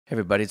Hey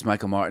everybody, it's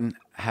Michael Martin.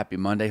 Happy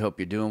Monday. Hope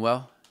you're doing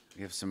well.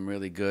 We have some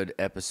really good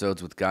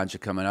episodes with Ganja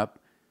coming up.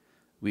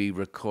 We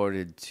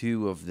recorded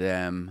two of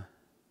them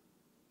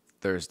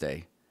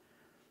Thursday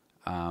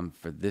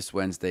for this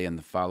Wednesday and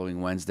the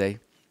following Wednesday.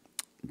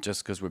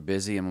 Just because we're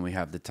busy and when we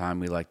have the time,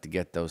 we like to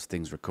get those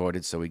things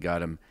recorded. So we got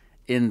them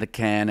in the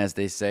can, as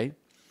they say.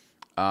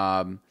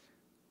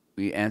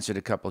 We answered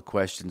a couple of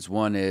questions.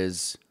 One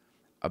is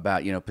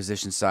about,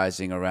 position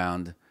sizing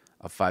around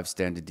a 5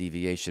 standard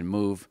deviation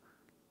move.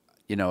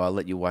 I'll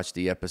let you watch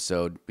the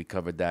episode. We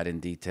covered that in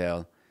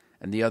detail.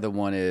 And the other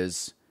one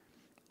is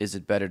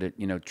it better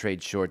to,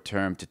 trade short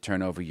term to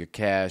turn over your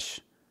cash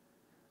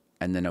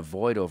and then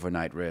avoid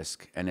overnight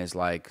risk? And it's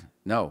like,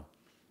 no.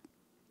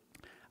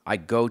 I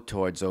go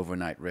towards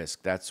overnight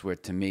risk. That's where,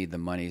 to me, the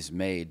money's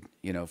made,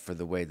 for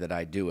the way that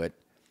I do it.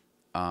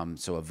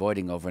 So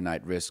avoiding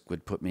overnight risk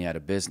would put me out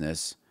of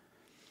business.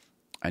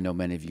 I know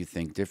many of you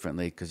think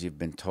differently because you've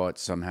been taught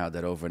somehow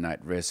that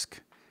overnight risk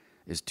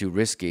is too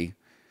risky.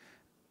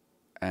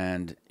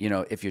 And,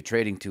 if you're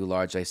trading too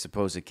large, I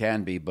suppose it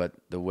can be, but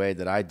the way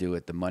that I do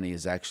it, the money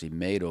is actually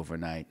made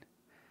overnight.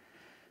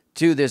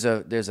 Two, there's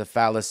a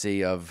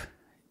fallacy of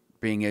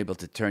being able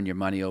to turn your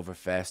money over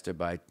faster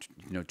by,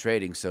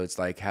 trading. So it's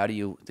like,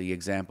 the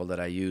example that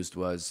I used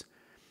was,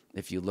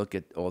 if you look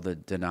at all the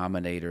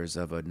denominators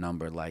of a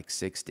number like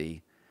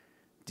 60,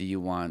 do you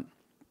want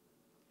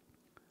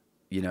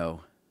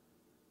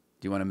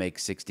to make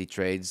 60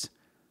 trades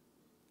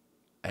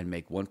and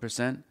make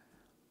 1%?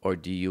 Or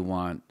do you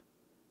want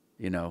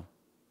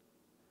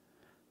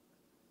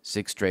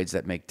 6 trades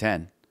that make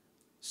 10.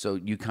 So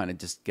you kind of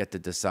just get to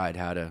decide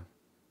how to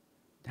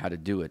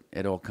do it.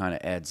 It all kind of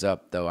adds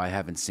up, though I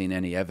haven't seen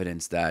any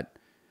evidence that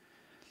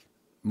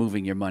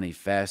moving your money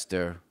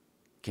faster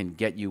can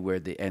get you where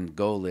the end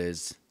goal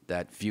is,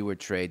 that fewer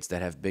trades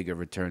that have bigger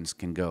returns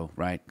can go,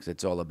 right? Because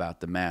it's all about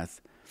the math.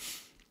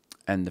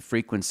 And the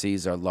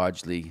frequencies are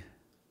largely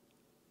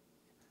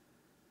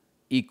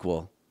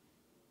equal,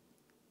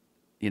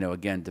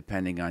 again,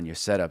 depending on your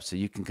setup. So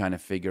you can kind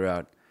of figure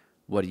out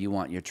what do you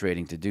want your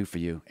trading to do for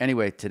you.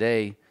 Anyway,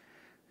 today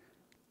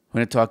I'm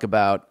going to talk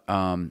about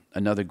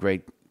another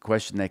great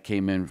question that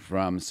came in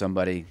from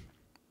somebody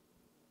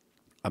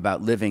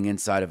about living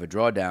inside of a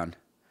drawdown.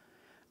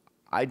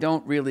 I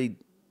don't really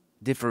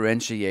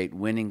differentiate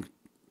winning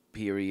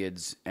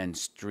periods and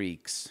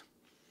streaks.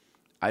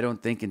 I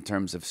don't think in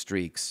terms of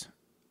streaks,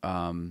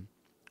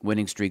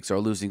 winning streaks or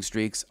losing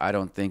streaks. I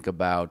don't think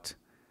about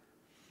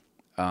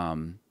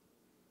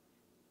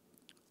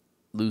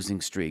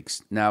losing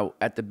streaks. Now,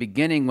 at the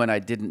beginning, when I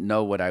didn't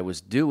know what I was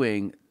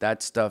doing,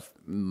 that stuff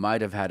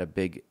might have had a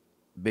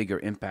bigger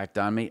impact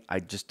on me.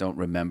 I just don't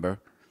remember.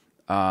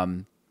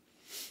 As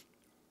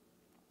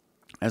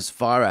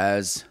far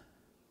as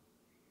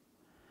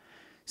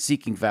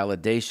seeking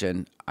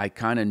validation, I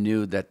kind of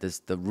knew that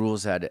the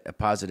rules had a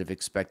positive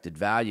expected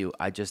value.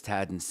 I just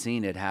hadn't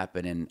seen it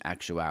happen in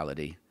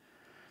actuality.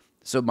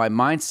 So my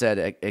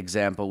mindset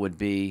example would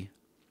be,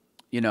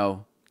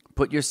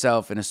 put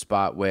yourself in a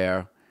spot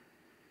where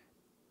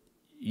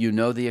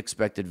the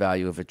expected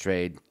value of a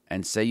trade,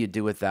 and say you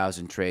do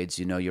 1,000 trades,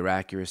 your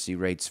accuracy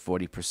rate's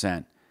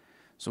 40%.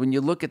 So when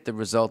you look at the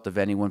result of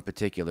any one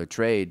particular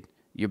trade,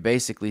 you're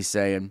basically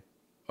saying,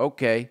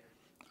 okay,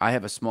 I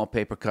have a small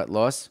paper cut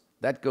loss.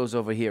 That goes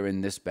over here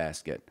in this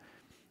basket.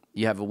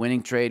 You have a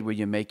winning trade where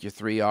you make your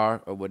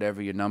 3R or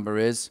whatever your number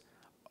is.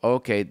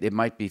 Okay, it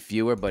might be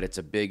fewer, but it's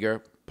a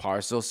bigger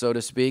parcel, so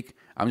to speak.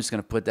 I'm just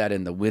going to put that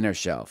in the winner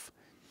shelf.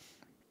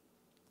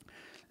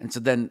 And so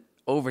then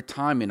over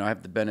time, I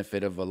have the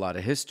benefit of a lot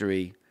of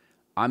history.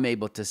 I'm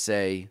able to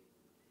say,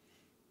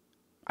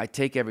 I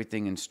take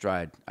everything in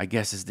stride, I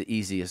guess is the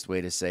easiest way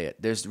to say it.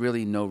 There's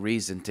really no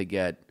reason to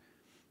get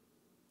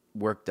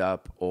worked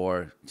up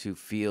or to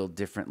feel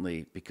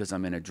differently because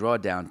I'm in a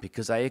drawdown,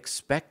 because I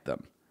expect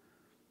them.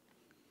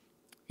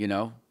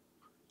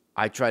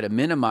 I try to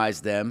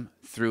minimize them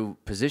through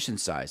position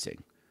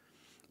sizing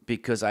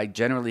because I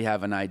generally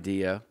have an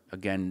idea.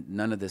 Again,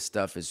 none of this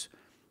stuff is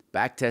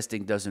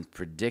backtesting, doesn't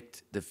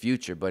predict the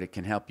future, but it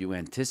can help you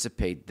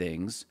anticipate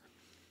things.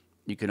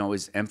 You can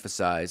always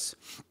emphasize,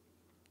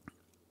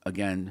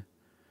 again,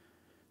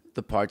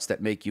 the parts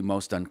that make you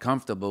most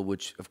uncomfortable,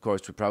 which, of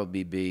course, would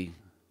probably be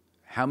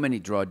how many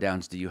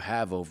drawdowns do you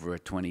have over a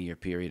 20-year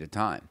period of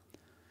time,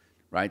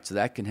 right? So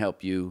that can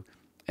help you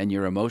and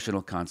your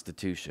emotional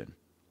constitution,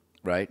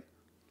 right?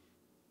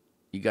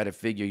 You got to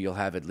figure you'll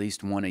have at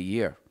least one a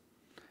year,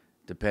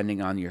 depending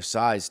on your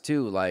size,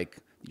 too. Like,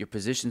 your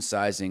position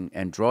sizing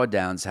and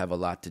drawdowns have a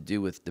lot to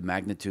do with the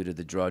magnitude of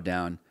the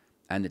drawdown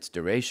and its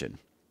duration.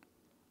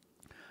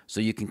 So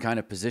you can kind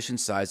of position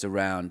size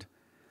around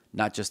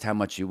not just how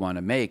much you want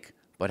to make,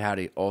 but how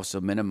to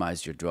also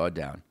minimize your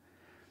drawdown.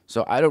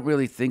 So I don't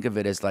really think of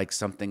it as like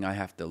something I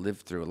have to live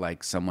through,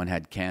 like someone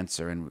had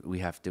cancer and we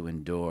have to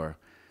endure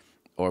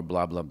or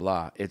blah, blah,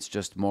 blah. It's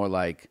just more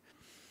like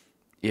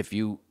if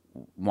you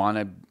want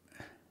to,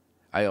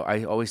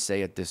 I always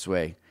say it this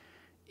way.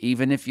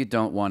 Even if you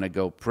don't want to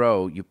go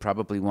pro, you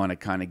probably want to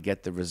kind of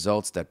get the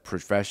results that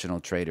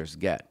professional traders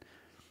get.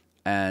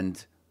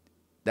 And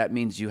that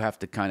means you have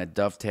to kind of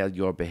dovetail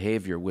your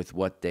behavior with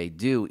what they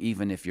do,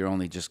 even if you're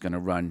only just going to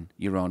run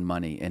your own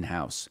money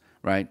in-house,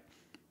 right?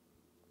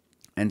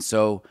 And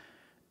so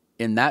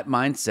in that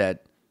mindset,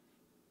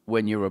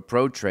 when you're a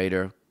pro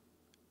trader,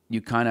 you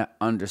kind of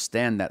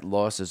understand that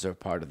losses are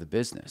part of the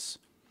business.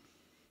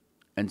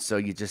 And so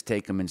you just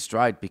take them in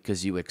stride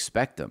because you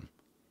expect them.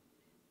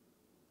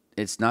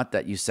 It's not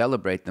that you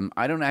celebrate them.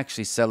 I don't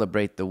actually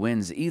celebrate the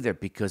wins either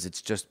because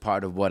it's just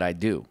part of what I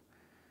do.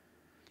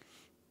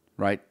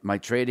 Right? My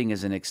trading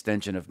is an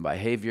extension of my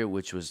behavior,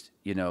 which was,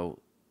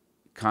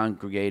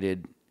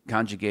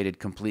 conjugated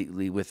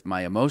completely with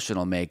my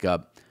emotional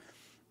makeup.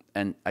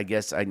 And I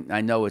guess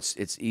I know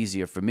it's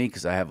easier for me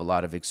because I have a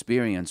lot of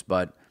experience,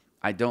 but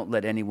I don't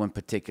let any one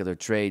particular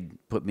trade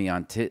put me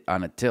on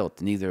a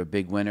tilt, neither a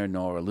big winner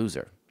nor a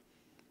loser.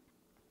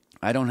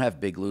 I don't have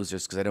big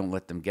losers because I don't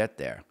let them get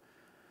there.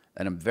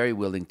 And I'm very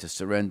willing to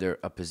surrender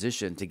a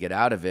position to get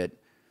out of it,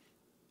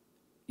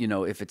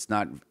 if it's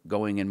not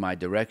going in my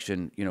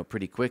direction,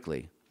 pretty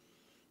quickly.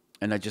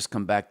 And I just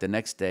come back the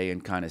next day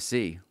and kind of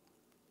see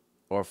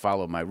or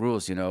follow my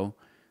rules,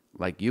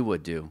 like you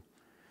would do.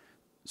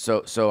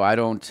 So I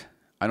don't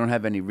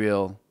have any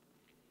real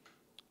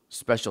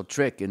special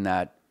trick in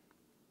that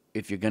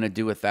if you're going to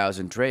do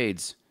 1,000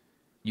 trades,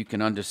 you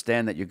can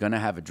understand that you're going to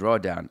have a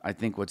drawdown. I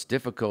think what's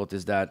difficult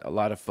is that a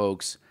lot of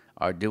folks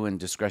are doing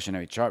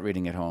discretionary chart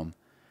reading at home,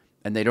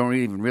 and they don't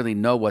even really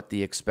know what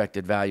the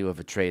expected value of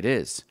a trade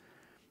is.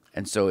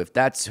 And so if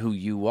that's who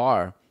you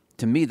are,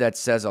 to me, that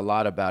says a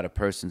lot about a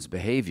person's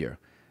behavior.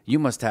 You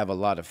must have a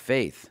lot of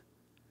faith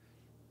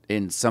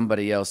in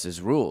somebody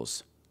else's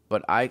rules.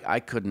 But I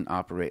couldn't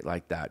operate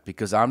like that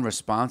because I'm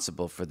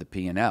responsible for the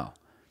P&L.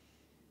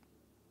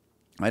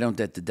 I don't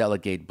get to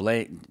delegate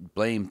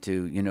blame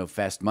to,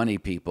 fast money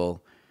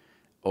people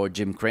or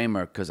Jim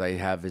Cramer because I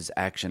have his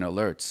action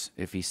alerts,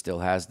 if he still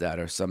has that,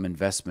 or some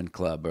investment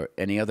club or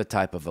any other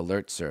type of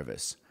alert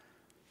service.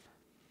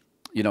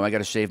 I got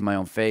to shave my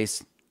own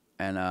face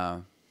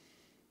and,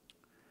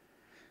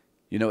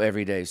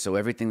 every day. So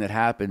everything that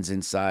happens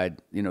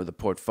inside, the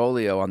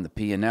portfolio on the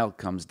P&L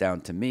comes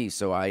down to me.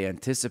 So I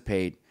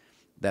anticipate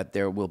that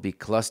there will be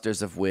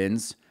clusters of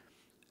wins.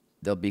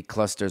 There'll be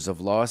clusters of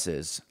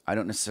losses. I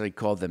don't necessarily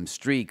call them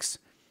streaks.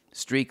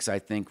 Streaks, I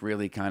think,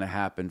 really kind of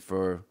happen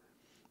for,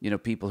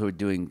 people who are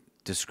doing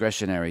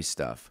discretionary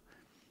stuff,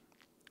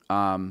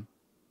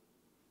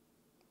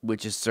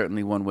 which is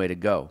certainly one way to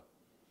go.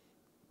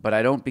 But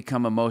I don't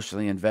become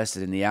emotionally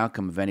invested in the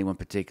outcome of any one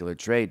particular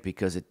trade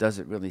because it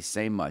doesn't really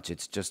say much.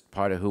 It's just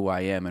part of who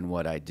I am and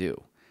what I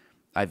do.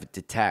 I've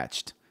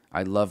detached.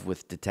 I love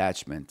with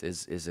detachment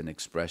is an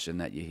expression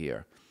that you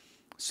hear.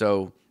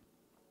 So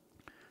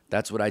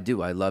that's what I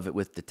do. I love it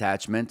with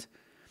detachment.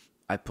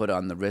 I put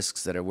on the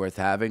risks that are worth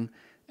having,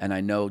 and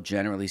I know,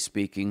 generally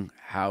speaking,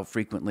 how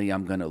frequently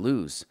I'm going to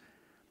lose.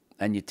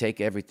 And you take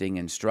everything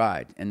in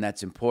stride, and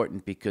that's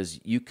important because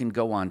you can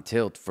go on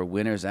tilt for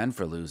winners and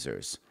for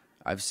losers.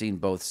 I've seen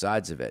both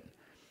sides of it.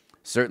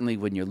 Certainly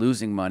when you're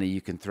losing money,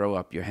 you can throw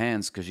up your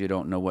hands because you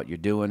don't know what you're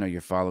doing or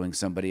you're following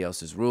somebody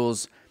else's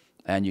rules,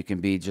 and you can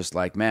be just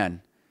like,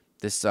 man,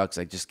 this sucks.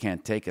 I just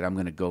can't take it. I'm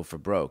going to go for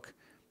broke.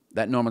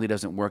 That normally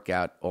doesn't work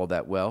out all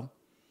that well,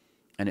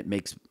 and it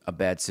makes a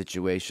bad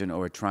situation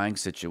or a trying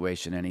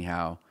situation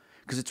anyhow,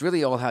 because it's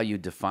really all how you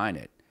define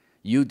it.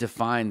 You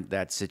define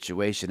that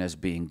situation as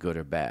being good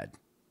or bad.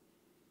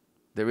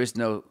 There is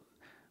no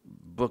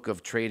book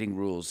of trading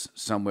rules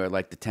somewhere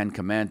like the 10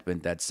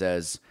 Commandment that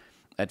says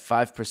at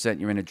 5%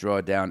 you're in a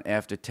drawdown,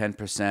 after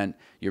 10%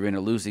 you're in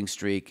a losing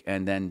streak,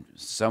 and then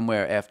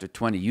somewhere after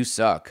 20 you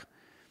suck.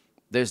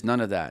 There's none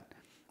of that.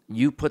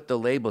 You put the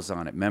labels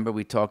on it. Remember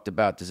we talked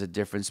about there's a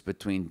difference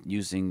between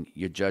using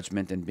your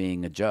judgment and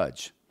being a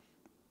judge.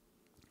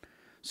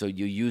 So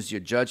you use your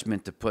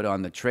judgment to put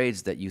on the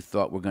trades that you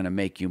thought were going to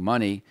make you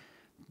money.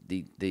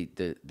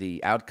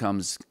 The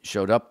outcomes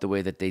showed up the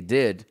way that they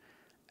did,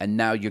 and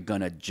now you're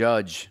going to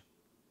judge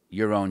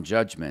your own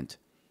judgment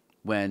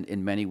when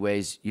in many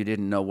ways you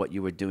didn't know what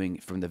you were doing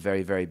from the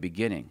very, very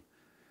beginning.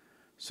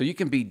 So you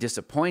can be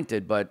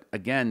disappointed, but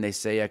again, they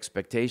say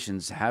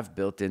expectations have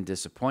built-in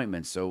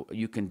disappointment. So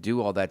you can do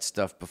all that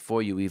stuff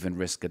before you even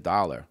risk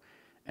 $1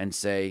 and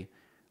say,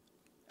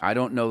 I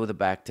don't know the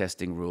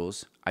backtesting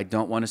rules. I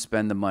don't want to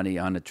spend the money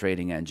on a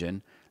trading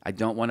engine. I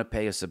don't want to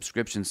pay a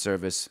subscription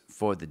service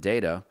for the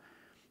data.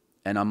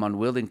 And I'm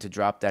unwilling to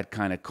drop that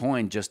kind of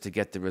coin just to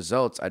get the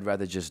results. I'd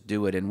rather just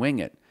do it and wing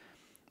it.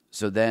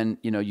 So then,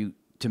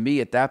 to me,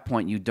 at that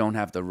point, you don't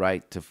have the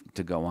right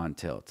to go on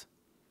tilt.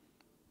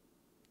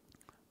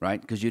 Right?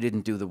 Because you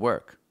didn't do the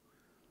work.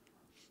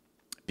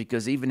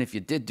 Because even if you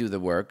did do the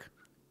work,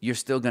 you're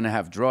still going to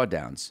have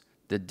drawdowns.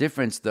 The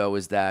difference, though,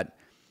 is that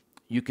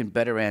you can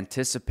better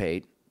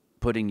anticipate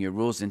putting your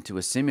rules into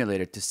a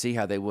simulator to see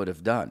how they would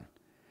have done.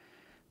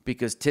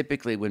 Because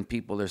typically when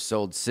people are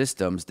sold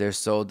systems, they're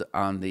sold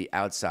on the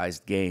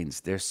outsized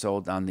gains. They're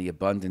sold on the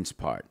abundance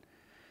part.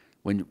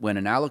 When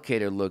an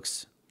allocator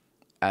looks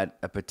at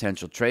a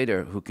potential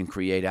trader who can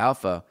create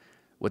alpha,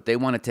 what they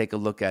want to take a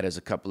look at is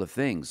a couple of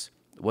things.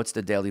 What's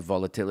the daily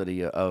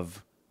volatility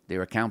of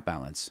their account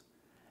balance.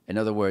 In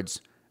other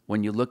words,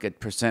 when you look at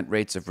percent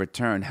rates of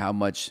return, how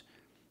much,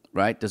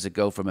 right? Does it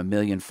go from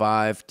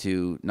 1,500,000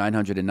 to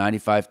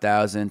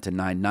 995,000 to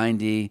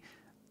 990,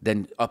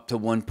 then up to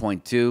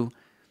 1.2?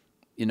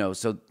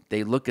 So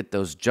they look at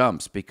those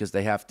jumps because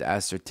they have to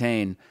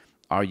ascertain,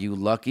 are you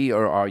lucky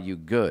or are you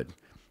good?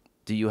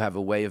 Do you have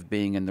a way of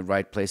being in the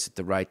right place at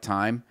the right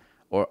time,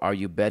 or are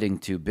you betting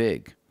too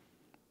big?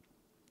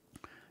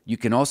 You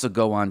can also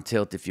go on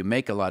tilt if you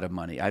make a lot of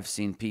money. I've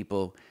seen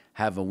people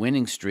have a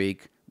winning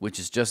streak, which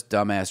is just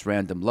dumbass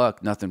random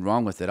luck. Nothing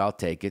wrong with it. I'll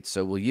take it.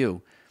 So will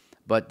you.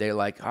 But they're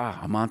like,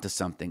 I'm onto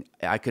something.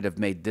 I could have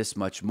made this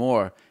much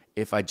more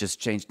if I just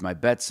changed my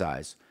bet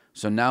size.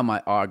 So now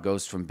my R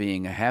goes from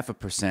being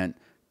 0.5%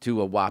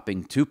 to a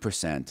whopping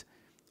 2%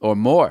 or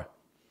more.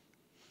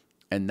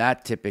 And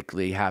that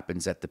typically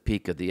happens at the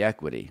peak of the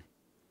equity,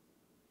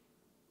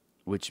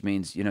 which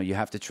means, you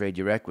have to trade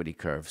your equity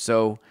curve.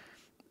 So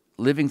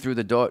living through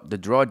the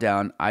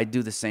drawdown, I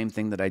do the same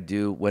thing that I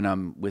do when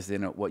I'm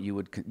within what you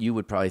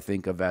would probably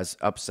think of as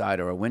upside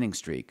or a winning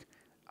streak.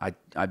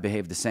 I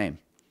behave the same.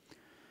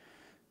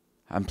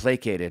 I'm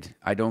placated.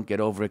 I don't get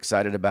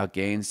overexcited about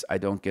gains. I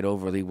don't get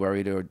overly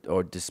worried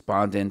or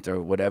despondent or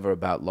whatever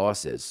about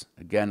losses.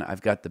 Again,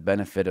 I've got the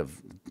benefit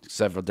of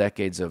several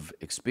decades of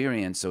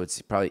experience, so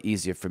it's probably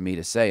easier for me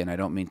to say, and I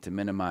don't mean to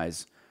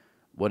minimize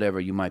whatever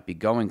you might be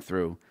going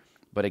through.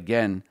 But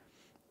again,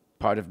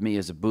 part of me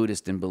is a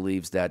Buddhist and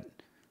believes that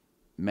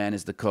man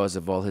is the cause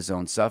of all his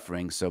own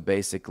suffering. So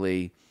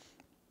basically,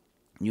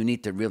 you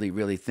need to really,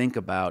 really think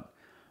about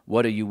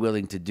what are you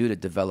willing to do to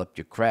develop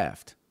your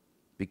craft.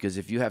 Because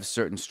if you have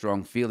certain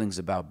strong feelings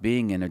about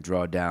being in a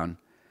drawdown,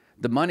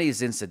 the money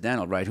is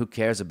incidental, right? Who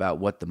cares about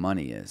what the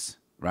money is,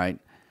 right?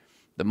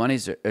 The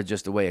monies are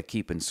just a way of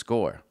keeping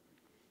score.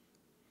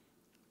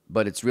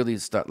 But it's really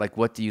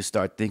what do you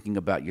start thinking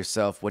about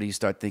yourself? What do you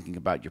start thinking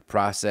about your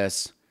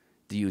process?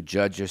 Do you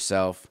judge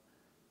yourself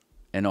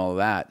and all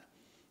that?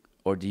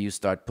 Or do you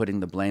start putting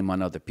the blame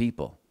on other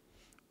people?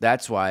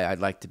 That's why I'd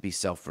like to be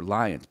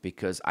self-reliant,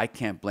 because I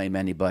can't blame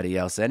anybody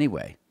else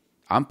anyway.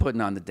 I'm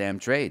putting on the damn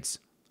trades.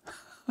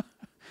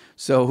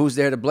 So who's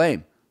there to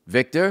blame?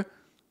 Victor?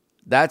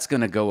 That's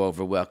going to go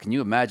over well. Can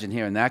you imagine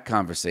hearing that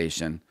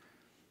conversation?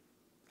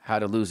 How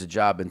to lose a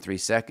job in 3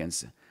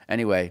 seconds.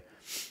 Anyway,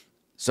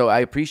 so I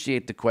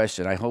appreciate the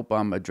question. I hope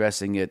I'm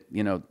addressing it.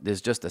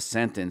 There's just a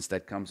sentence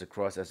that comes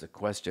across as a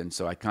question,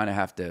 so I kind of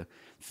have to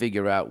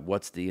figure out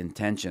what's the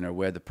intention or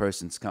where the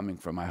person's coming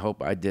from. I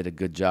hope I did a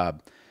good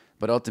job.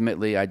 But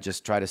ultimately, I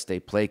just try to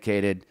stay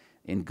placated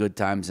in good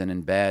times and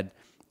in bad.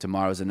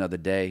 Tomorrow's another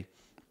day.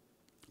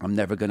 I'm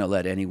never going to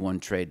let any one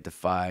trade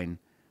define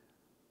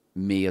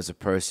me as a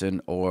person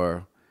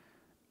or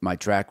my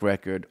track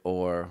record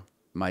or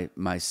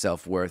my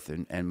self-worth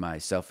and my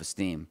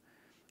self-esteem.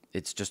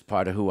 It's just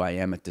part of who I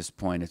am at this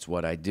point. It's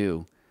what I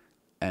do.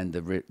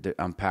 And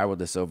I'm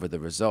powerless over the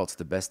results.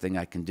 The best thing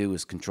I can do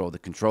is control the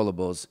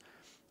controllables.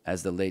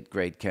 As the late,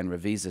 great Ken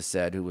Revisa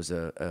said, who was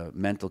a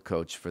mental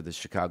coach for the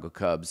Chicago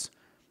Cubs.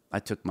 I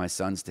took my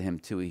sons to him,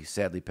 too. He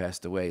sadly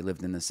passed away. He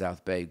lived in the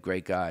South Bay.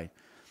 Great guy.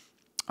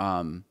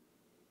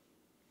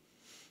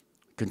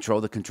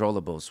 Control the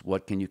controllables.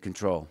 What can you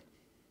control?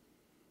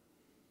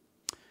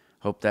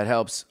 Hope that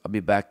helps. I'll be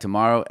back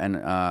tomorrow. And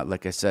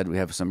like I said, we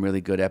have some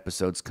really good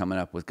episodes coming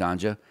up with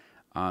Ganja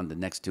on the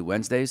next 2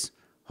 Wednesdays.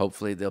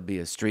 Hopefully there'll be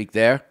a streak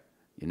there.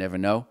 You never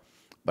know.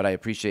 But I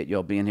appreciate you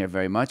all being here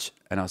very much,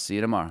 and I'll see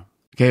you tomorrow.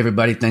 Okay,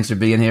 everybody, thanks for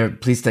being here.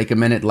 Please take a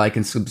minute, like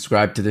and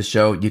subscribe to the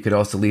show. You could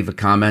also leave a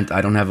comment.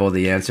 I don't have all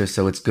the answers,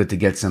 so it's good to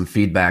get some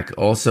feedback.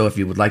 Also, if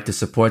you would like to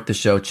support the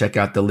show, check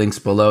out the links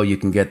below. You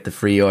can get the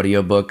free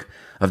audiobook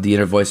of The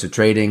Inner Voice of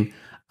Trading,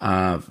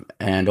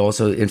 and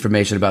also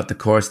information about the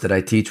course that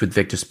I teach with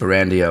Victor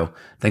Sperandio.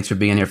 Thanks for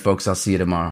being here, folks. I'll see you tomorrow.